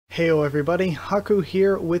Heyo everybody, Haku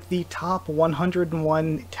here with the top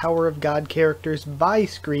 101 Tower of God characters by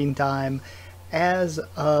Screentime as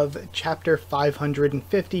of chapter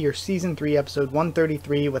 550 or season 3 episode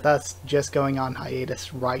 133, with us just going on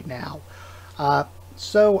hiatus right now.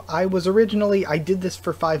 So I did this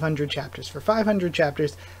for 500 chapters. For 500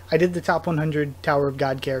 chapters, I did the top 100 Tower of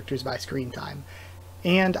God characters by Screentime.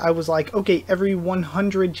 And I was like, okay, every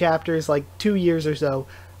 100 chapters, like 2 years or so,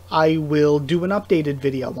 I will do an updated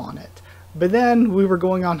video on it. But then we were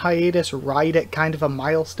going on hiatus right at kind of a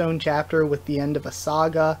milestone chapter with the end of a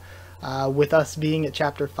saga, with us being at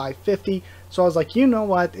chapter 550. So I was like, you know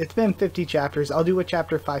what, it's been 50 chapters, I'll do a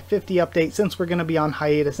chapter 550 update since we're going to be on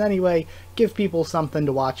hiatus anyway, give people something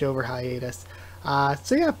to watch over hiatus.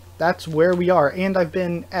 So yeah, that's where we are.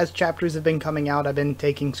 And as chapters have been coming out, I've been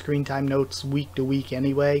taking Screentime notes week to week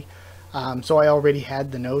anyway, so I already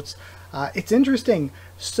had the notes. It's interesting.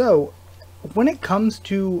 So, when it comes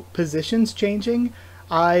to positions changing,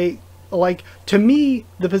 to me,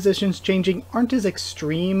 the positions changing aren't as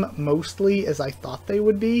extreme mostly as I thought they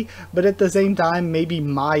would be, but at the same time, maybe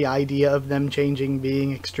my idea of them changing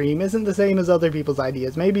being extreme isn't the same as other people's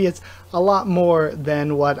ideas. Maybe it's a lot more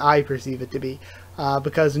than what I perceive it to be,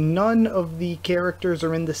 because none of the characters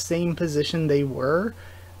are in the same position they were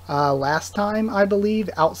last time, I believe,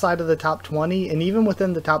 outside of the top 20, and even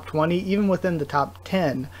within the top 20, even within the top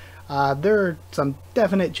 10, there are some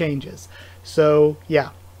definite changes. So yeah,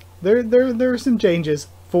 there are some changes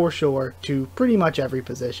for sure to pretty much every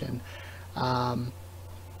position.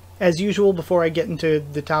 As usual, before I get into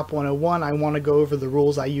the top 101, I want to go over the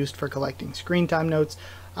rules I used for collecting Screentime notes.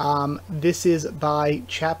 This is by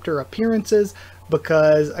chapter appearances,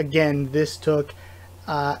 because again, this took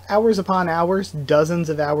hours upon hours, dozens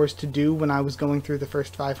of hours to do when I was going through the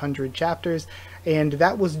first 500 chapters, and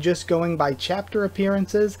that was just going by chapter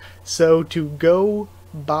appearances. So to go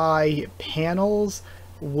by panels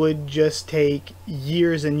would just take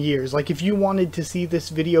years and years. Like, if you wanted to see this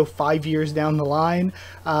video 5 years down the line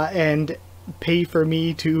and pay for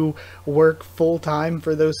me to work full-time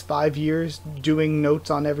for those 5 years doing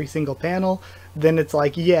notes on every single panel, then it's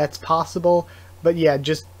like, yeah, it's possible, but yeah,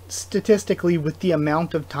 just statistically, with the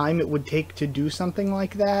amount of time it would take to do something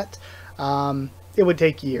like that, it would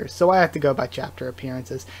take years. So I have to go by chapter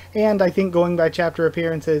appearances, and I think going by chapter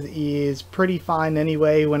appearances is pretty fine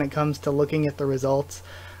anyway when it comes to looking at the results.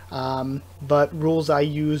 But rules I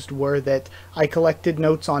used were that I collected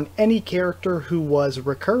notes on any character who was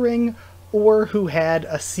recurring or who had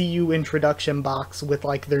a CU introduction box with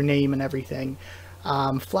like their name and everything.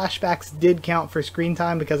 Flashbacks did count for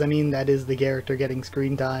Screentime because, I mean, that is the character getting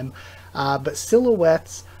Screentime. But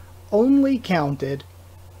silhouettes only counted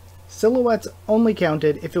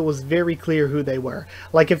if it was very clear who they were.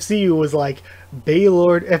 Like if CU was like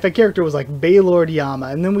Baylord, if a character was like Baylord Yama,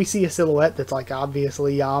 and then we see a silhouette that's like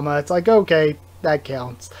obviously Yama, it's like, okay, that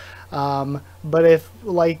counts. But if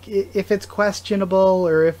it's questionable,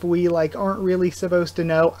 or if we like aren't really supposed to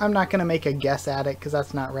know, I'm not gonna make a guess at it because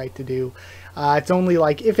that's not right to do. It's only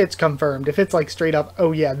like if it's confirmed, if it's like straight up,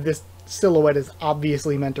 oh yeah, this silhouette is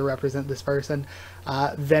obviously meant to represent this person,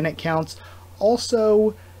 then it counts.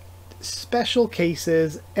 Also, special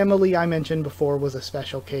cases, Emily I mentioned before was a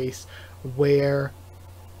special case where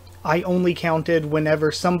I only counted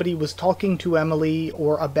whenever somebody was talking to Emily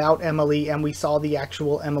or about Emily and we saw the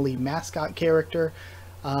actual Emily mascot character.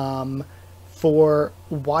 For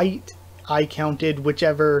White, I counted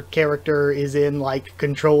whichever character is in like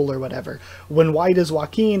control or whatever. When White is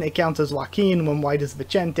Joaquin, it counts as Joaquin. When White is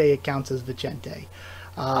Vicente, it counts as Vicente.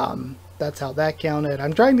 That's how that counted.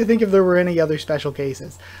 I'm trying to think if there were any other special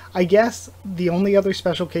cases. I guess the only other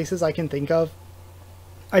special cases I can think of,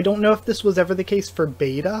 I don't know if this was ever the case for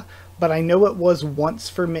Beta, but I know it was once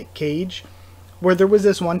for Mick Cage, where there was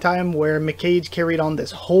this one time where Mick Cage carried on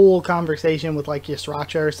this whole conversation with like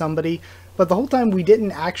Yasracha or somebody, but the whole time we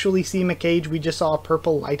didn't actually see Mick Cage, we just saw a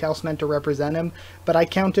purple lighthouse meant to represent him. But I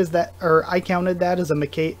counted that as a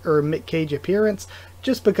Mick Cage appearance,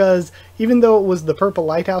 just because even though it was the purple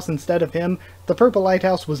lighthouse instead of him, the purple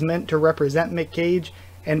lighthouse was meant to represent Mick Cage,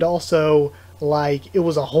 and also like it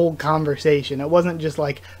was a whole conversation. It wasn't just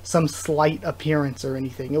like some slight appearance or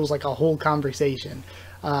anything. It was like a whole conversation.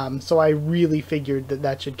 So I really figured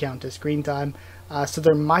that should count as Screentime. So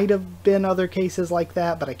there might have been other cases like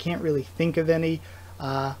that, but I can't really think of any.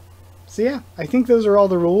 So yeah, I think those are all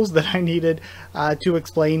the rules that I needed to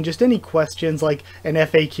explain. Just any questions, like an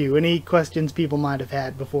FAQ, any questions people might have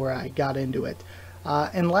had before I got into it.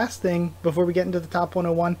 And last thing, before we get into the top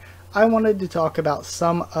 101, I wanted to talk about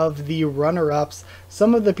some of the runner-ups,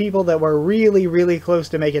 some of the people that were really, really close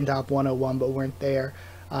to making top 101 but weren't there.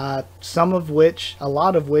 some of which, a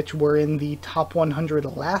lot of which, were in the top 100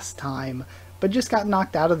 last time, but just got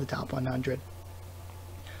knocked out of the top 100.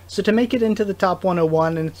 So to make it into the top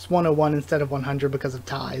 101, and it's 101 instead of 100 because of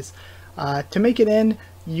ties, to make it in,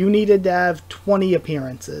 you needed to have 20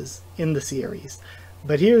 appearances in the series.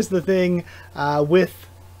 But here's the thing, with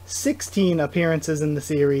 16 appearances in the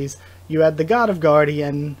series, you had the God of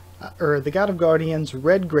Guardians,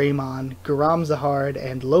 Red Greymon, Garam Zahard,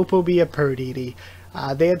 and Lopobia Perditi.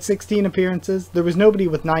 They had 16 appearances. There was nobody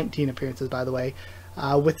with 19 appearances, by the way.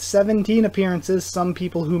 With 17 appearances, some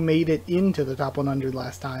people who made it into the top 100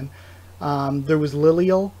 last time. There was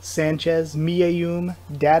Lilial, Sanchez, Miaum,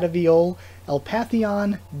 Dataviol,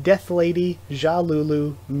 Elpathion, Death Lady,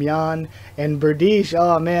 Jalulu, Myan, and Berdish.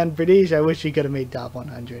 Oh man, Berdish, I wish he could have made top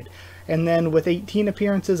 100. And then with 18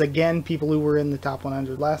 appearances, again, people who were in the top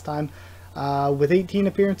 100 last time. With 18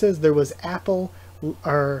 appearances, there was Apple,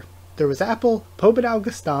 Pobedao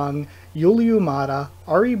Gastang, Yuliu Mata,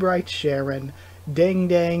 Ari Bright Sharon, Dang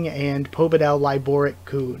Dang, and Pobedao Liboric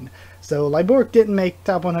Kun. So Liboric didn't make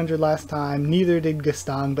top 100 last time, neither did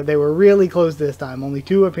Gastang, but they were really close this time, only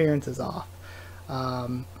 2 appearances off.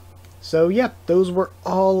 So yep, those were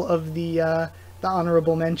all of the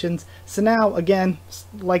honorable mentions. So now, again,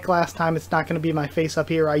 like last time, it's not going to be my face up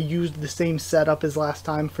here. I used the same setup as last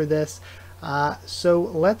time for this. So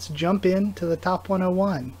let's jump into the top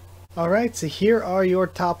 101. Alright, so here are your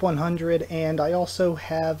top 100, and I also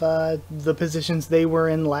have the positions they were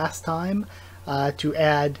in last time. To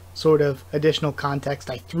add sort of additional context,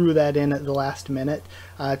 I threw that in at the last minute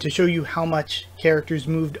to show you how much characters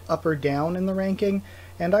moved up or down in the ranking.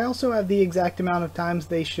 And I also have the exact amount of times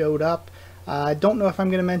they showed up. I don't know if I'm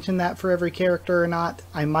going to mention that for every character or not.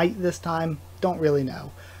 I might this time, don't really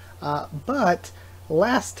know. But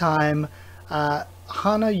last time,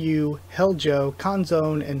 Hana-Yu, Heljo,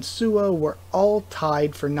 Kanzone, and Suo were all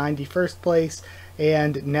tied for 91st place,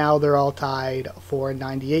 and now they're all tied for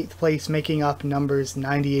 98th place, making up numbers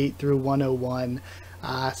 98 through 101.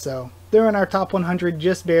 So they're in our top 100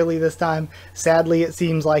 just barely this time. Sadly, it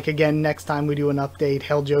seems like, again, next time we do an update,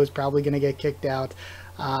 Heljo is probably going to get kicked out.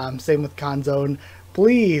 Same with Kanzone.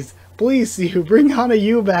 Please, Sue, bring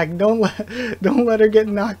Hana-Yu back. Don't let her get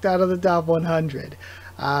knocked out of the top 100.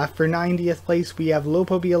 For 90th place, we have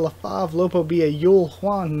Lopobia Lafave, Lopobia Yul,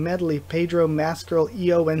 Huang, Medley, Pedro, Maskrel,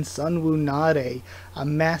 Io, and Sunwoo Nade. A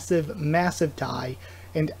massive tie.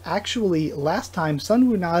 And actually, last time,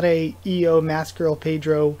 Sunwoo Nade, Io, Maskrel,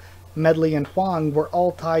 Pedro, Medley, and Huang were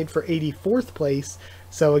all tied for 84th place.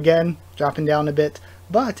 So again, dropping down a bit.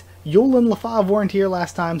 But Yul and Lafave weren't here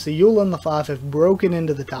last time, so Yul and Lafave have broken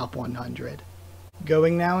into the top 100.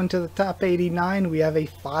 Going now into the top 89, we have a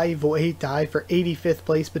 5-way tie for 85th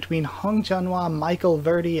place between Hong Chanhua, Michael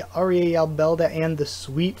Verdi, Ariel Albelda, and the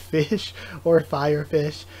Sweet Fish, or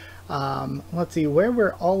Firefish. Let's see, where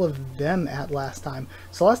were all of them at last time?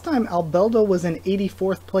 So last time Albelda was in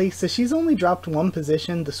 84th place, so she's only dropped 1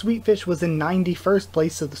 position. The Sweet Fish was in 91st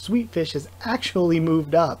place, so the Sweet Fish has actually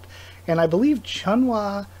moved up. And I believe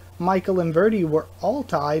Chanhua, Michael, and Verdi were all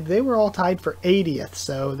tied. They were all tied for 80th,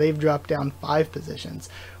 so they've dropped down 5 positions.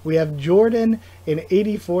 We have Jordan in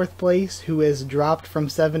 84th place, who has dropped from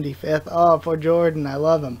 75th. Oh, poor Jordan, I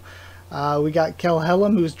love him. We got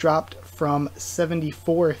Kelhelm, who's dropped from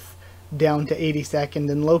 74th down to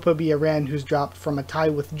 82nd, and Lopobia Ren, who's dropped from a tie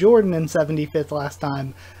with Jordan in 75th last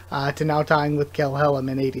time to now tying with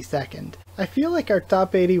Kelhelm in 82nd. I feel like our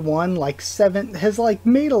top 81, has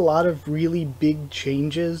made a lot of really big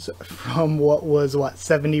changes from what was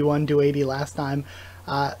 71 to 80 last time.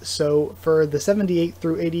 So for the 78th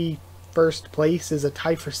through 81st place is a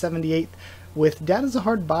tie for 78th with Data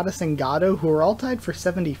Zahard, Bada, and Gado, who were all tied for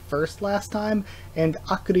 71st last time, and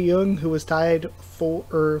Akryung, who was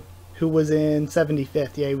who was in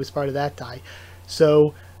 75th. Yeah, he was part of that tie.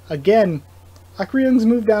 So again, Akryung's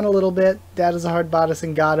moved down a little bit. Data Zahard, Bada,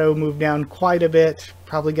 and Gado moved down quite a bit.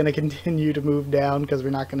 Probably going to continue to move down because we're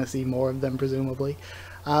not going to see more of them, presumably.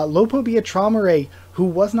 Lopobia Traumare, who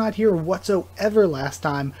was not here whatsoever last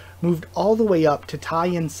time, moved all the way up to tie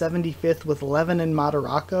in 75th with Levin and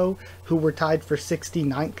Madarako, who were tied for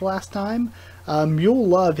 69th last time. Mule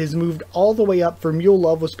Love has moved all the way up, for Mule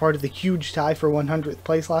Love was part of the huge tie for 100th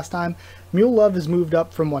place last time. Mule Love has moved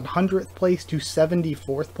up from 100th place to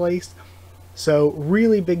 74th place. So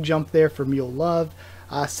really big jump there for Mule Love.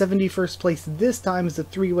 71st place this time is a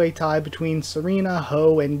 3-way tie between Serena,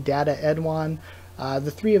 Ho, and Data Edwan.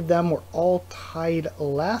 The 3 of them were all tied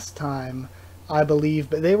last time, I believe,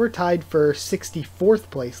 but they were tied for 64th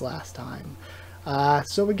place last time.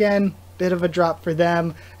 So again, bit of a drop for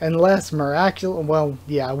them, unless miraculous. Well,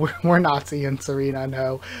 yeah, we're not seeing Serena.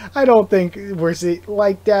 No, I don't think we're seeing,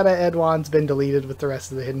 like, Data Edwan's been deleted with the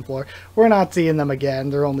rest of the Hidden Floor. We're not seeing them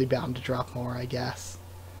again. They're only bound to drop more, I guess.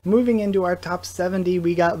 Moving into our top 70,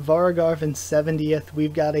 we got Varagarv in 70th.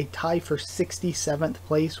 We've got a tie for 67th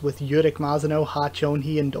place with Yurik Mazano, Ha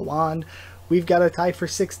Chonhee, and Dawan. We've got a tie for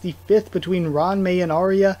 65th between Ranmei and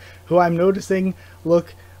Arya, who I'm noticing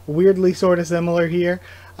look weirdly sort of similar here.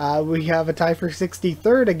 We have a tie for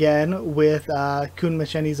 63rd again with Kun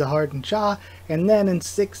Masheni, Zahard, and Cha. And then in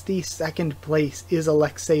 62nd place is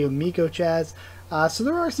Alexei Umiko-Chaz. So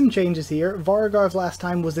there are some changes here. Varagarv last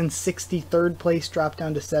time was in 63rd place, dropped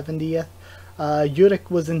down to 70th. Yurik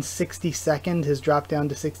was in 62nd, has dropped down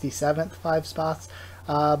to 67th, 5 spots.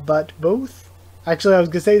 But both, actually I was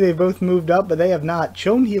going to say they both moved up, but they have not.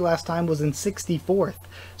 Chonhee last time was in 64th.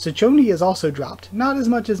 So Chonhee has also dropped. Not as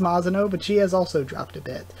much as Mazano, but she has also dropped a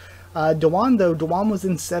bit. Dawan though, Dawan was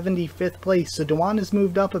in 75th place, so Dawan has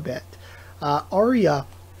moved up a bit.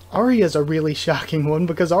 Arya's a really shocking one,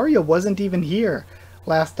 because Arya wasn't even here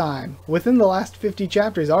last time. Within the last 50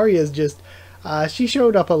 chapters, Arya's just, she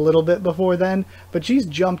showed up a little bit before then, but she's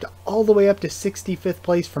jumped all the way up to 65th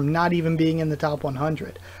place from not even being in the top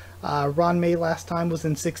 100. Ranmei last time was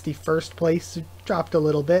in 61st place, dropped a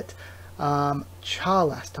little bit. Cha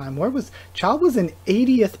last time, Cha was in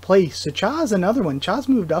 80th place, so Cha's another one. Cha's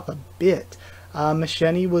moved up a bit.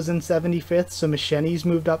 Masheni was in 75th, so Masheni's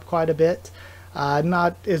moved up quite a bit.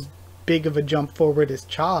 Not as big of a jump forward as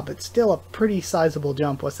Cha, but still a pretty sizable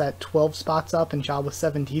jump. What's that, 12 spots up, and Cha was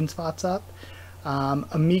 17 spots up.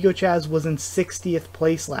 Umiko-Chaz was in 60th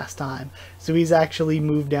place last time, so he's actually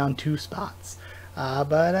moved down 2 spots.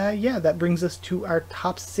 Yeah, that brings us to our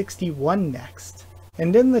top 61 next.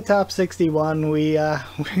 And in the top 61, we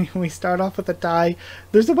start off with a tie.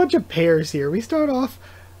 There's a bunch of pairs here. We start off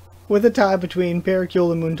with a tie between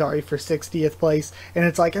Pericule and Muntari for 60th place, and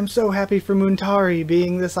it's like, I'm so happy for Muntari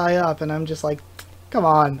being this high up, and I'm just like, come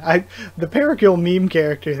on. The Pericule meme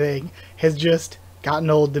character thing has just gotten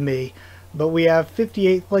old to me. But we have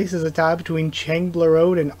 58th place as a tie between Cheng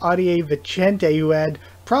Blarode and Audie Vicente, who had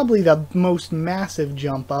probably the most massive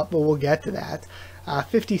jump up, but we'll get to that.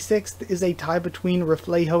 56th is a tie between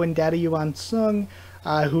Reflejo and Data Yuan Sung,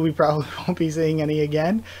 who we probably won't be seeing any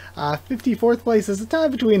again. 54th place is a tie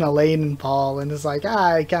between Elaine and Paul, and it's like,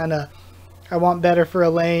 I want better for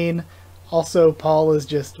Elaine. Also, Paul is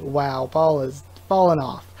just, wow, Paul is fallen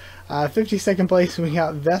off. 52nd place, we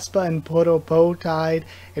got Vespa and Poropo tied,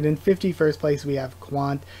 and in 51st place we have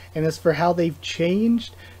Quant. And as for how they've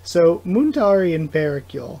changed, so Muntari and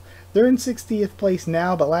Pericule, they're in 60th place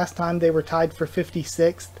now, but last time they were tied for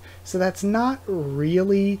 56th, so that's not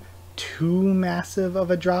really too massive of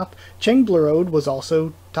a drop. Cheng Blarode was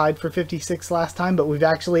also tied for 56 last time, but we've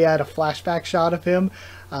actually had a flashback shot of him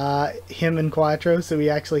and Quattro, so he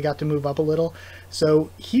actually got to move up a little. So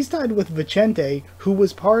he's tied with Vicente, who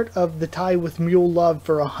was part of the tie with Mule Love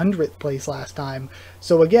for 100th place last time.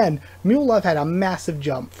 So again, Mule Love had a massive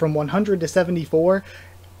jump from 100 to 74.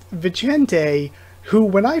 Vicente, who,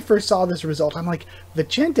 when I first saw this result, I'm like,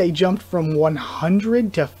 Vicente jumped from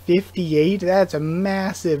 100 to 58? That's a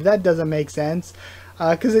massive, that doesn't make sense.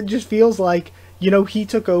 Because it just feels like, you know, he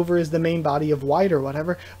took over as the main body of White or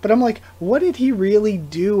whatever. But I'm like, what did he really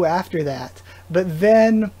do after that? But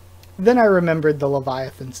then I remembered the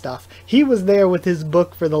Leviathan stuff. He was there with his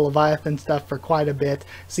book for the Leviathan stuff for quite a bit.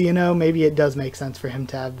 So, you know, maybe it does make sense for him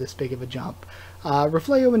to have this big of a jump.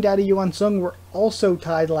 Reflejo and Data Yuan Sung were also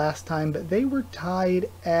tied last time, but they were tied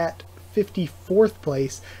at 54th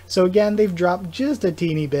place. So again, they've dropped just a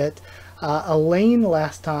teeny bit. Elaine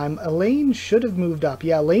last time, Elaine should have moved up.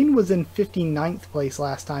 Yeah, Elaine was in 59th place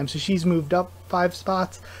last time, so she's moved up 5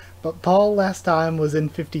 spots. But Paul last time was in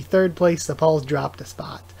 53rd place, so Paul's dropped a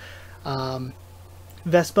spot.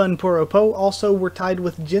 Vespa and Poropo also were tied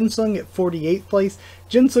with Jinsung at 48th place.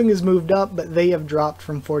 Jinsung has moved up, but they have dropped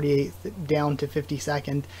from 48th down to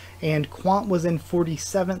 52nd. And Quant was in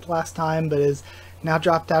 47th last time, but is now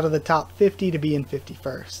dropped out of the top 50 to be in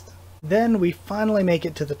 51st. Then we finally make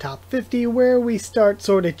it to the top 50, where we start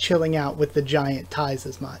sort of chilling out with the giant ties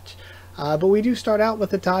as much. But we do start out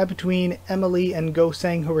with a tie between Emily and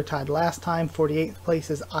Goseng, who were tied last time. 48th place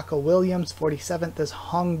is Aka Williams, 47th is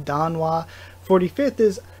Hong Danhua, 45th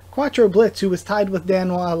is Quattro Blitz, who was tied with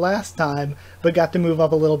Danhua last time, but got to move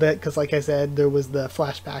up a little bit, because like I said, there was the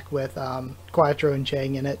flashback with Quattro and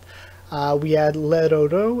Chang in it. We had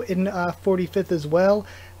Leroro in 45th as well.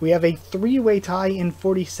 We have a 3-way tie in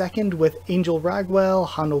 42nd with Angel Ragwell,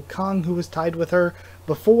 Hano Kong, who was tied with her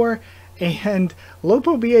before, And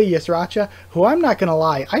Lopobia Yusracha, who I'm not going to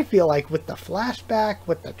lie, I feel like with the flashback,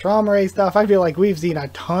 with the trauma ray stuff, I feel like we've seen a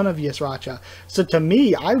ton of Yusracha. So to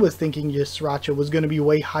me, I was thinking Yusracha was going to be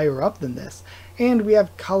way higher up than this. And we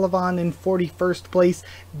have Calavan in 41st place,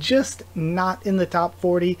 just not in the top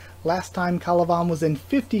 40. Last time Calavan was in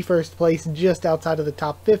 51st place, just outside of the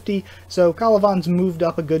top 50. So Calavan's moved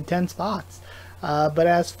up a good 10 spots. But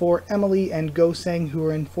as for Emily and Goseng, who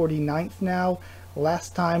are in 49th now,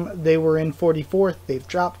 last time they were in 44th, they've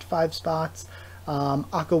dropped 5 spots.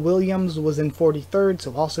 Aka Williams was in 43rd,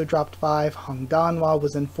 so also dropped 5. Hong Danwa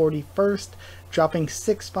was in 41st, dropping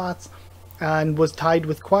 6 spots, and was tied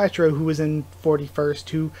with Quattro, who was in 41st,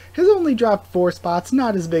 who has only dropped 4 spots,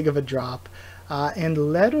 not as big of a drop. And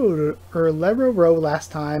Leroro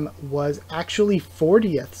last time was actually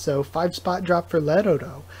 40th, so 5-spot drop for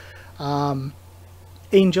Leroro.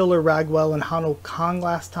 Angel or Ragwell and Hano Kong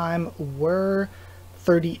last time were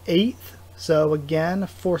 38th, so again, a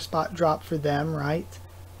 4-spot drop for them, right?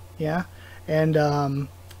 Yeah, and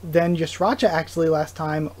then Yusracha actually last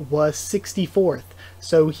time was 64th,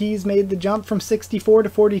 so he's made the jump from 64 to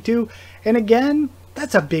 42, and again,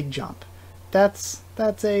 that's a big jump. That's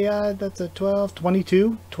a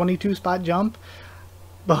 22 spot jump,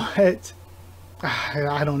 but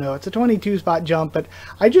I don't know, it's a 22 spot jump, but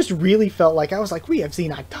I just really felt like, I was like, we have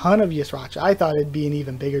seen a ton of Yusracha. I thought it'd be an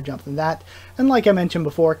even bigger jump than that. And like I mentioned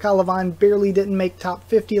before, Calavan barely didn't make top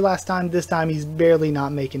 50 last time. This time he's barely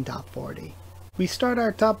not making top 40. We start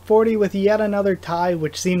our top 40 with yet another tie,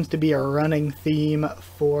 which seems to be a running theme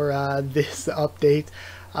for this update.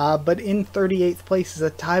 But in 38th place is a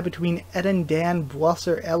tie between Eden Dan,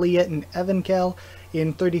 Bwelser Elliott, and Evankel.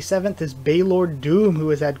 In 37th is Baylord Doom,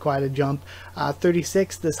 who has had quite a jump.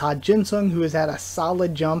 36th is Ha Jinsung, who has had a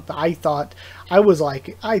solid jump. I thought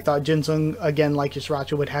Jinsung, again like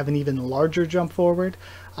Yusracha, would have an even larger jump forward.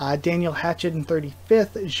 Daniel Hatchet in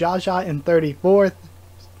 35th, Jaja in 34th.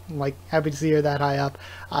 Like, happy to see her that high up.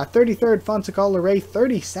 33rd, Fonsakal Ray,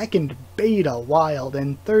 32nd, Beta Wild,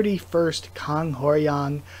 and 31st, Kang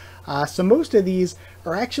Horyang. So most of these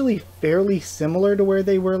are actually fairly similar to where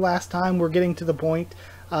they were last time. We're getting to the point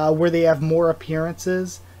where they have more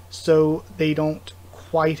appearances, so they don't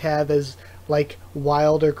quite have as like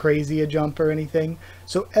wild or crazy a jump or anything.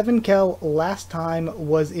 So Evankel last time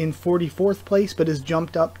was in 44th place, but has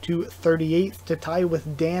jumped up to 38th to tie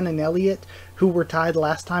with Dan and Elliot, who were tied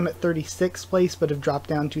last time at 36th place, but have dropped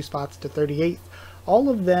down 2 spots to 38th. All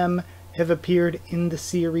of them have appeared in the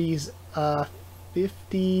series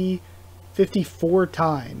 54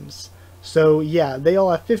 times. So yeah, they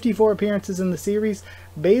all have 54 appearances in the series.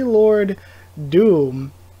 Baylord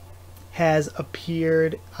Doom has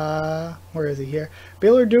appeared, where is he here?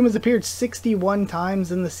 Baylord Doom has appeared 61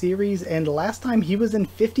 times in the series, and last time he was in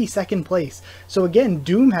 52nd place. So again,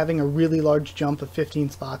 Doom having a really large jump of 15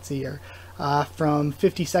 spots here. From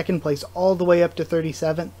 52nd place all the way up to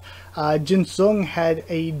 37th. Jinsung had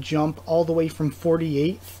a jump all the way from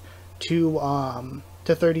 48th to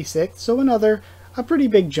 36th, so a pretty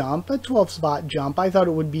big jump, a 12-spot jump. I thought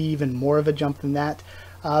it would be even more of a jump than that.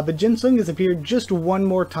 But Jinsung has appeared just one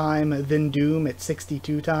more time than Doom at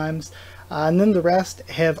 62 times. And then the rest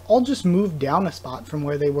have all just moved down a spot from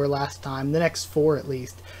where they were last time, the next 4 at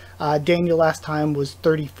least. Daniel last time was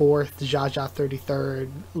 34th, Jaja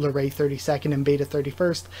 33rd, Leray 32nd, and Beta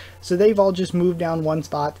 31st. So they've all just moved down 1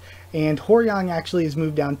 spot. And Horyang actually has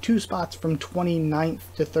moved down 2 spots from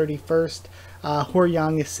 29th to 31st.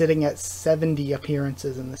 Horyang is sitting at 70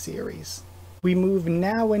 appearances in the series. We move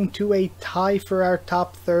now into a tie for our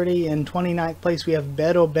top 30. In 29th place we have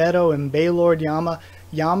Beto Beto and Baylord Yama.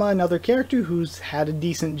 Yama, another character who's had a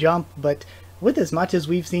decent jump, but with as much as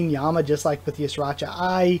we've seen Yama, just like with Yusracha,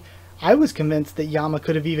 I was convinced that Yama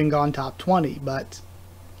could have even gone top 20, but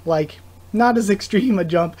like, not as extreme a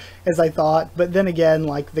jump as I thought. But then again,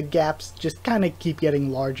 like, the gaps just kind of keep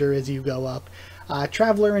getting larger as you go up.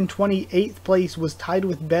 Traveler in 28th place was tied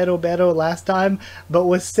with Beto Beto last time, but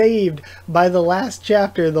was saved by the last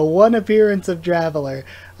chapter. The one appearance of Traveler,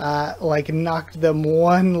 like, knocked them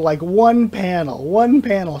one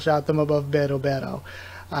panel shot them above Beto Beto.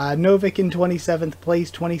 Novik in 27th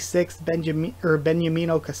place, 26th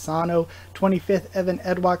Beniamino Casano, 25th Evan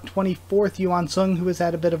Edwak, 24th Yuan Sung, who has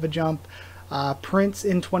had a bit of a jump. Prince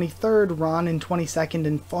in 23rd, Ron in 22nd,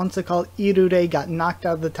 and Fonsakal Irude got knocked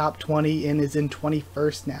out of the top 20 and is in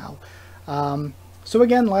 21st now. So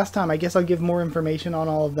again, last time, I guess I'll give more information on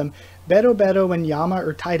all of them. Beto Beto and Yama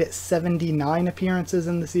are tied at 79 appearances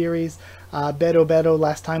in the series. Beto Beto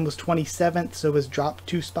last time was 27th, so has dropped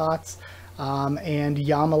 2 spots. And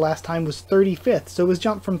Yama last time was 35th, so has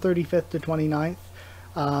jumped from 35th to 29th.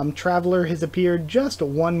 Traveler has appeared just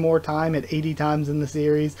one more time at 80 times in the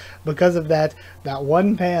series because of that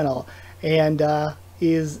one panel, and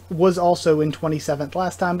was also in 27th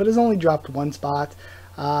last time, but has only dropped one spot.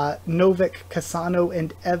 Novik, Kasano,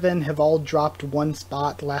 and Evan have all dropped one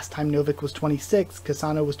spot. Last time Novik was 26th,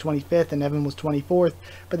 Kasano was 25th, and Evan was 24th,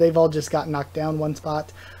 but they've all just got knocked down one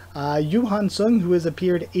spot. Yu Han-sung, who has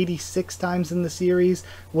appeared 86 times in the series,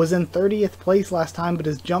 was in 30th place last time, but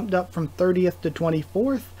has jumped up from 30th to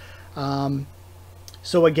 24th.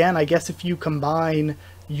 So again, I guess if you combine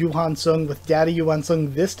Yu Han-sung with Daddy Yu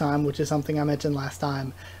Han-sung this time, which is something I mentioned last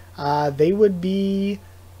time, they would be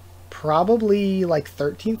probably like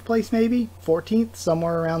 13th place, maybe 14th,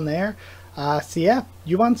 somewhere around there. So yeah,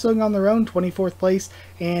 Yu Han-sung on their own, 24th place,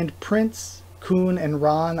 and Prince, Kun, and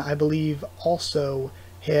Ron, I believe, also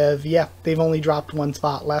have, yeah, they've only dropped one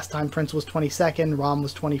spot. Last time Prince was 22nd, Ron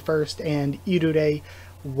was 21st, and Irure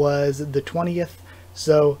was the 20th.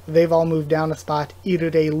 So they've all moved down a spot,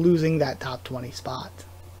 Irure losing that top 20 spot.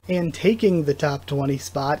 And taking the top 20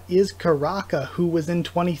 spot is Karaka, who was in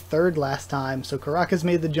 23rd last time. So Karaka's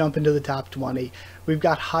made the jump into the top 20. We've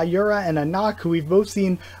got Hayura and Anak, who we've both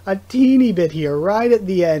seen a teeny bit here right at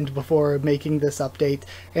the end before making this update,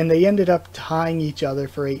 and they ended up tying each other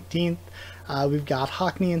for 18th. We've got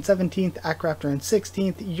Hockney in 17th, Akraptor in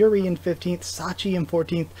 16th, Yuri in 15th, Sachi in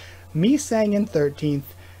 14th, Misang in 13th,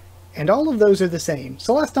 and all of those are the same.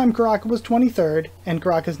 So last time Karaka was 23rd, and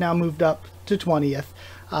Karaka's now moved up to 20th.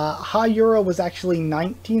 Hayura was actually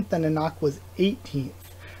 19th, and Anak was 18th,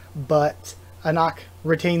 but Anak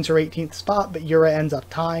retains her 18th spot, but Yura ends up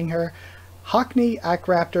tying her. Hockney,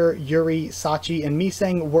 Akraptor, Yuri, Sachi, and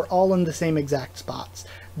Misang were all in the same exact spots.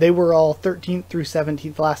 They were all 13th through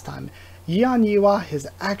 17th last time. Yeon Yiwa has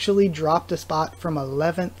actually dropped a spot from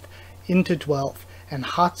 11th into 12th, and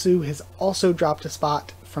Hatsu has also dropped a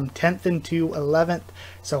spot from 10th into 11th,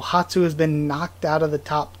 so Hatsu has been knocked out of the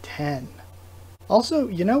top 10. Also,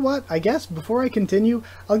 you know what? I guess before I continue,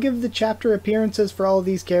 I'll give the chapter appearances for all of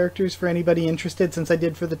these characters for anybody interested, since I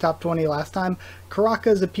did for the top 20 last time.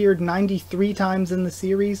 Karaka's appeared 93 times in the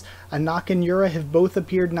series. Anak and Yura have both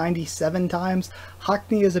appeared 97 times.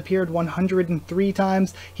 Hockney has appeared 103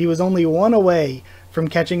 times. He was only one away from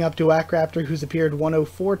catching up to Akraptor, who's appeared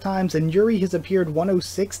 104 times, and Yuri has appeared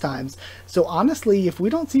 106 times. So honestly, if we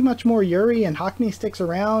don't see much more Yuri and Hockney sticks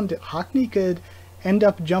around, Hockney could end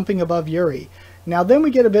up jumping above Yuri. Now then we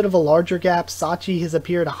get a bit of a larger gap. Sachi has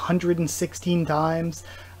appeared 116 times,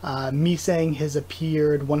 Misang has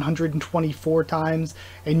appeared 124 times,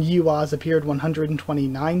 and Yiwa has appeared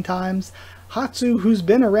 129 times. Hatsu, who's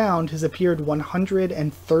been around, has appeared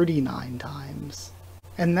 139 times.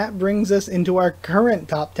 And that brings us into our current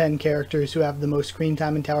top 10 characters who have the most screen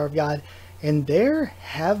time in Tower of God, and there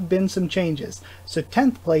have been some changes. So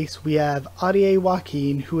 10th place we have Arie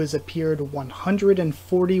Joaquin, who has appeared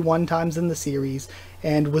 141 times in the series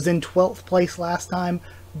and was in 12th place last time,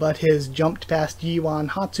 but has jumped past Yiwa and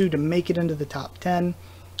Hatsu to make it into the top 10.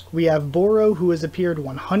 We have Boro, who has appeared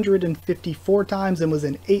 154 times and was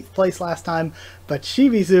in 8th place last time, but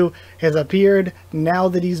Shibisu has appeared, now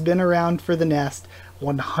that he's been around for the nest,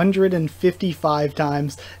 155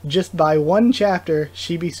 times, just by one chapter,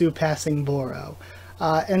 Shibisu passing Boro.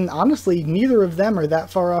 And honestly, neither of them are that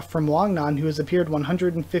far off from Wangnan, who has appeared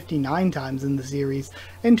 159 times in the series,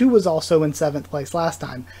 and who was also in 7th place last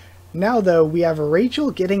time. Now though, we have Rachel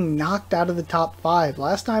getting knocked out of the top 5.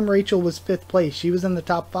 Last time Rachel was 5th place, she was in the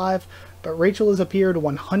top 5, but Rachel has appeared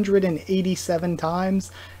 187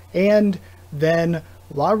 times, and then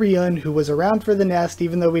Waryun, who was around for the nest,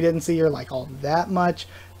 even though we didn't see her like all that much,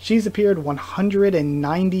 she's appeared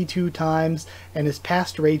 192 times and has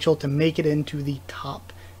passed Rachel to make it into the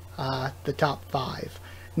top 5.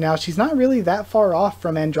 Now, she's not really that far off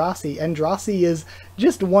from Andrasi. Andrasi is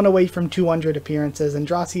just one away from 200 appearances.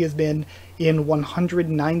 Andrasi has been in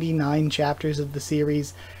 199 chapters of the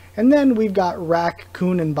series. And then we've got Rak,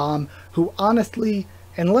 Kun, and Bomb, who honestly,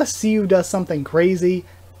 unless Siu does something crazy,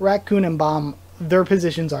 Rak, Kun, and Bomb, their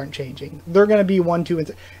positions aren't changing. They're going to be 1, 2, and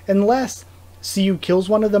 3. Unless Siu kills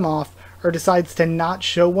one of them off or decides to not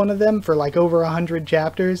show one of them for like over 100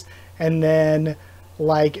 chapters and then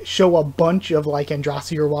like show a bunch of like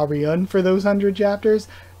Andrasi or Waryun for those 100 chapters,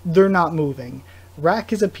 they're not moving. Rak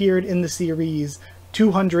has appeared in the series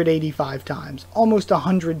 285 times, almost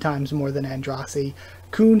 100 times more than Andrasi.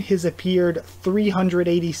 Kun has appeared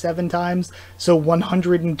 387 times, so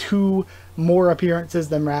 102 more appearances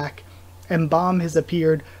than Rak. And Bomb has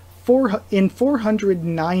appeared in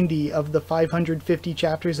 490 of the 550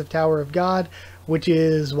 chapters of Tower of God, which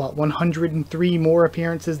is, what, 103 more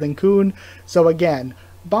appearances than Kun. So again,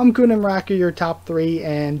 Bomb, Kun, and Rak are your top 3,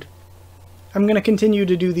 and I'm going to continue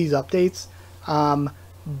to do these updates,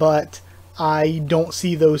 but I don't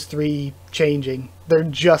see those three changing. They're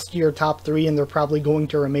just your top three, and they're probably going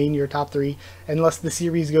to remain your top three unless the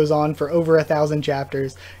series goes on for over 1,000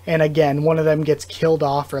 chapters, and again, one of them gets killed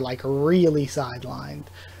off or like really sidelined.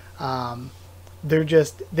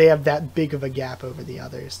 They have that big of a gap over the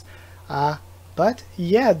others. But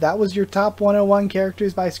yeah, that was your top 101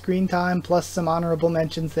 characters by Screentime, plus some honorable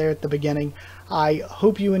mentions there at the beginning. I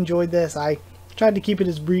hope you enjoyed this. I tried to keep it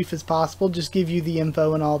as brief as possible, just give you the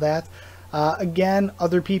info and all that. Again,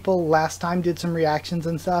 other people last time did some reactions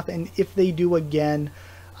and stuff, and if they do again,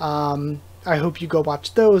 I hope you go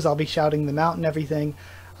watch those. I'll be shouting them out and everything.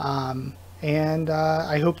 And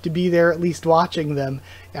I hope to be there at least watching them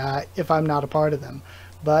if I'm not a part of them.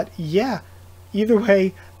 But yeah, either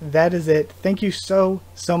way, that is it. Thank you so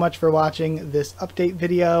much for watching this update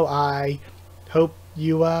video. I hope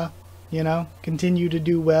you, continue to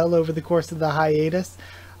do well over the course of the hiatus.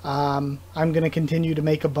 I'm going to continue to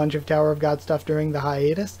make a bunch of Tower of God stuff during the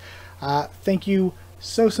hiatus. Thank you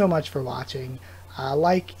so much for watching.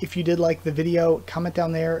 If you did like the video, comment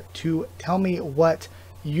down there to tell me what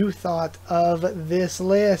you thought of this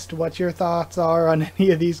list, what your thoughts are on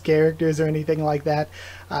any of these characters or anything like that.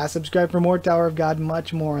 Subscribe for more Tower of God,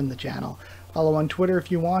 much more on the channel. Follow on Twitter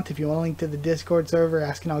if you want. If you want a link to the Discord server,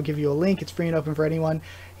 ask and I'll give you a link. It's free and open for anyone.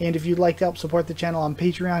 And if you'd like to help support the channel on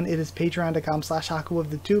Patreon, it is patreon.com/Haku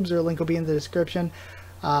of the Tubes, or a link will be in the description.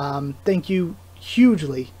 Thank you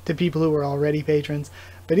hugely to people who are already patrons.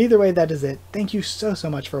 But either way, that is it. Thank you so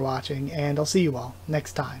much for watching, and I'll see you all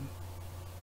next time.